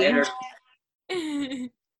 Thank you. Later.